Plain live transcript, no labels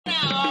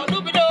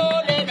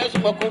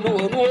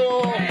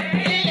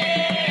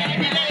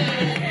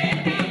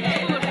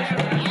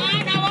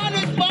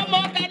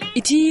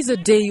It is a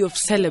day of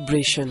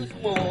celebration.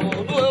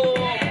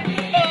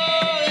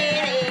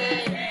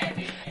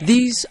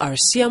 These are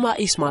Siyama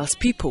Ismail's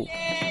people,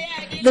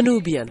 the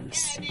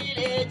Nubians.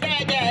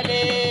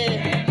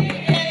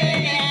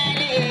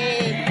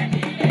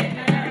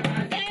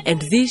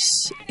 And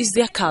this is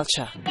their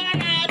culture.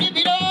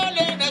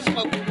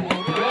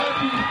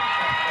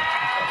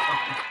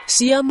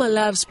 Siyama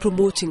loves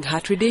promoting her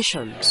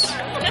traditions.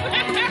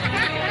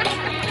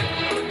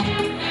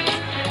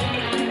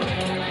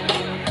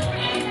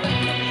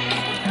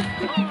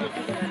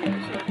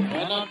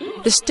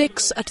 The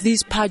stakes at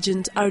these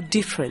pageants are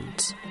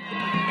different.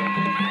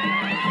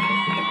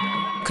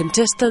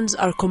 Contestants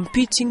are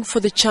competing for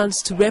the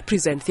chance to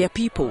represent their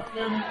people.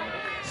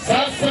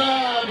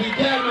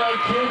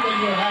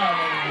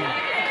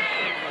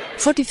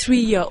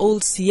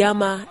 43-year-old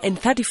Siyama and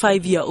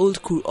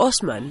 35-year-old Koor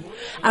Osman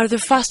are the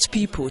first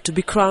people to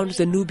be crowned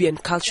the Nubian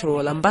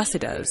cultural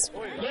ambassadors.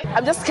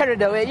 I'm just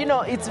carried away.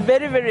 It's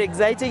very, very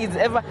exciting. It's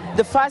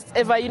the first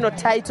ever,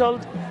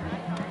 titled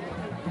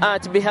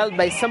to be held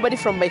by somebody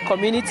from my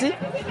community.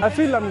 I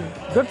feel I'm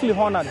greatly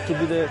honored to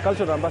be the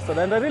cultural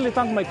ambassador, and I really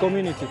thank my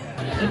community.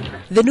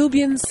 The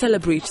Nubians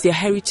celebrate their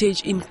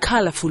heritage in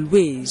colorful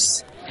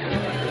ways.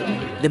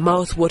 The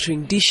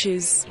mouth-watering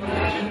dishes,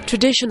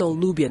 traditional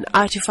Nubian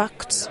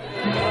artifacts,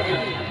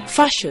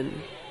 fashion,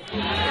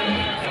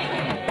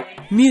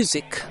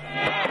 music,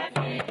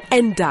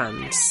 and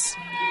dance.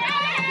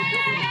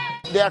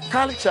 Their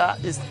culture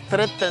is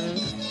threatened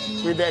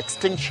with the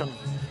extinction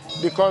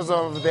because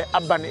of the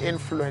urban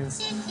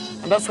influence.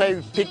 And that's why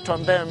we picked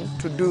on them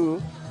to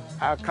do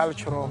a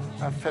cultural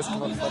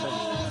festival for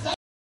them.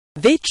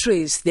 They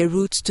trace their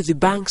roots to the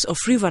banks of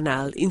River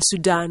Nile in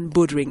Sudan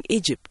bordering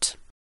Egypt.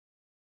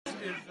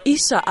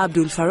 Isa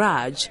Abdul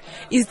Faraj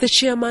is the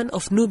chairman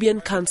of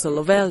Nubian Council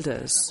of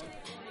Elders.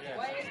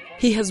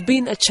 He has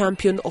been a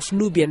champion of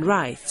Nubian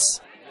rights.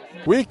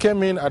 We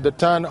came in at the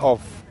turn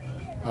of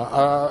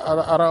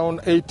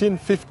around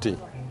 1850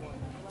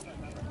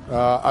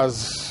 as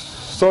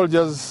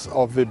soldiers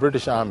of the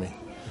British Army.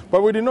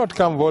 But we did not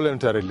come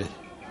voluntarily.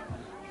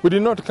 We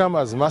did not come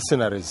as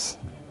mercenaries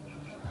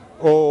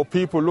or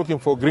people looking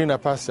for greener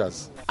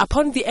pastures.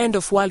 Upon the end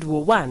of World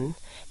War I,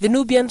 the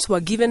Nubians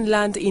were given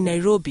land in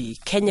Nairobi,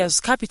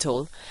 Kenya's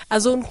capital, a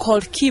zone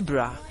called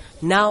Kibra,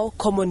 now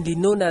commonly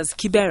known as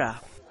Kibera.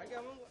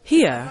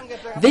 Here,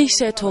 they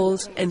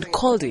settled and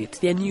called it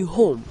their new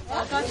home.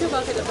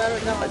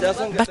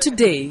 But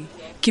today,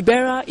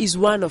 Kibera is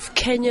one of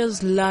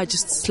Kenya's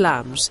largest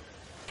slums,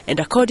 and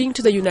according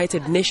to the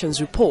United Nations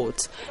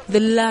report,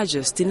 the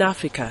largest in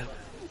Africa.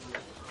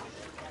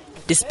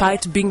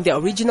 Despite being the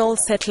original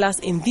settlers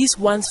in this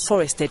once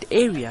forested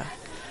area,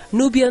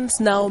 Nubians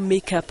now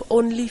make up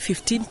only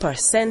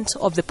 15%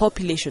 of the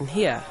population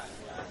here.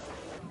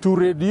 To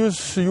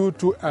reduce you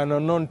to an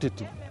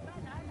nonentity,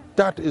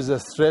 that is a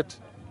threat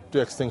to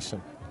extinction.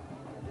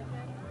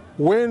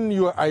 When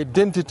your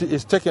identity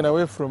is taken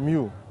away from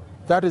you,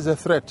 that is a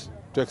threat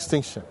to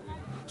extinction.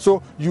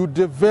 So you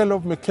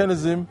develop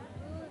mechanism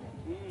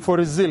for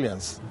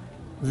resilience.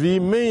 The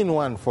main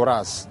one for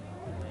us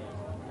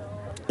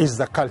is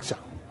the culture,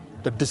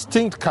 the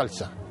distinct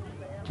culture.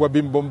 We've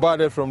been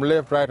bombarded from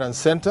left, right, and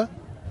center.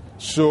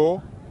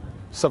 So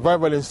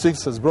survival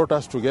instincts has brought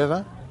us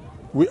together.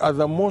 We are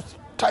the most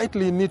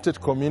tightly knitted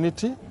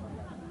community,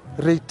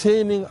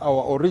 retaining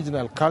our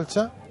original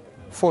culture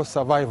for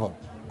survival.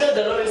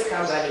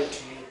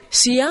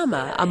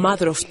 Siyama, a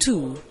mother of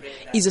two,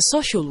 is a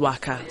social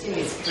worker.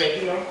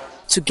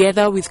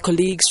 Together with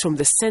colleagues from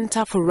the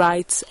Center for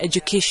Rights,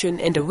 Education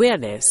and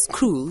Awareness,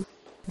 KRU,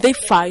 they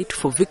fight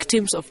for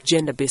victims of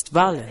gender-based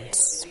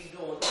violence.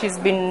 She's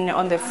been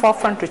on the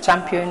forefront to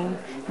champion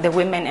the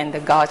women and the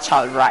girl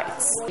child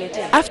rights.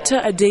 After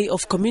a day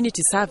of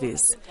community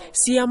service,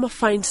 Siyama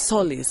finds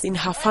solace in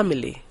her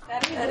family.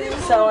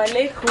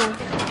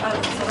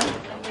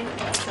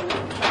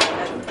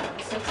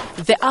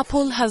 The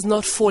apple has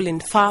not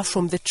fallen far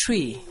from the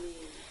tree.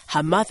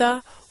 Her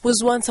mother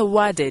was once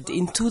awarded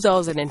in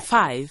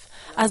 2005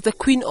 as the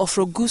Queen of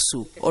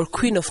Rogusu, or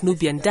Queen of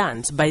Nubian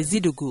Dance, by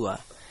Zidugua,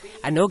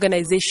 an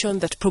organization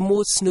that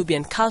promotes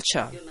Nubian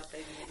culture.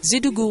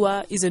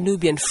 Zidugua is a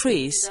Nubian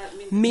phrase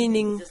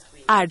meaning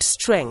add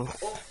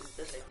strength.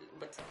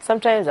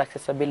 Sometimes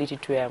accessibility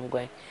to where I'm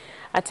going.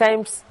 At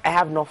times, I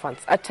have no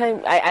funds. At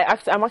times,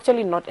 I'm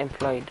actually not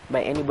employed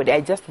by anybody.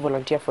 I just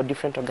volunteer for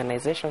different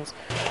organizations.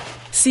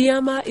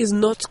 Siyama is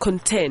not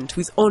content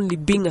with only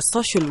being a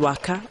social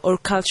worker or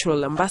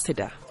cultural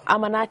ambassador.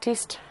 I'm an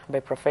artist by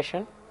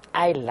profession.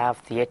 I love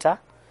theater.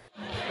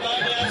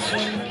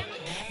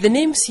 The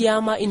name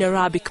Siyama in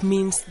Arabic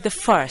means the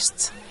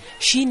first.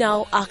 She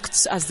now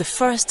acts as the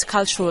first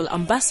cultural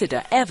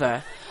ambassador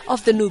ever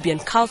of the Nubian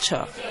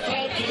culture.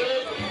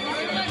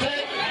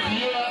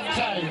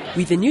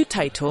 With the new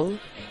title,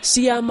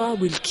 Siyama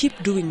will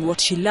keep doing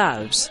what she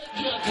loves.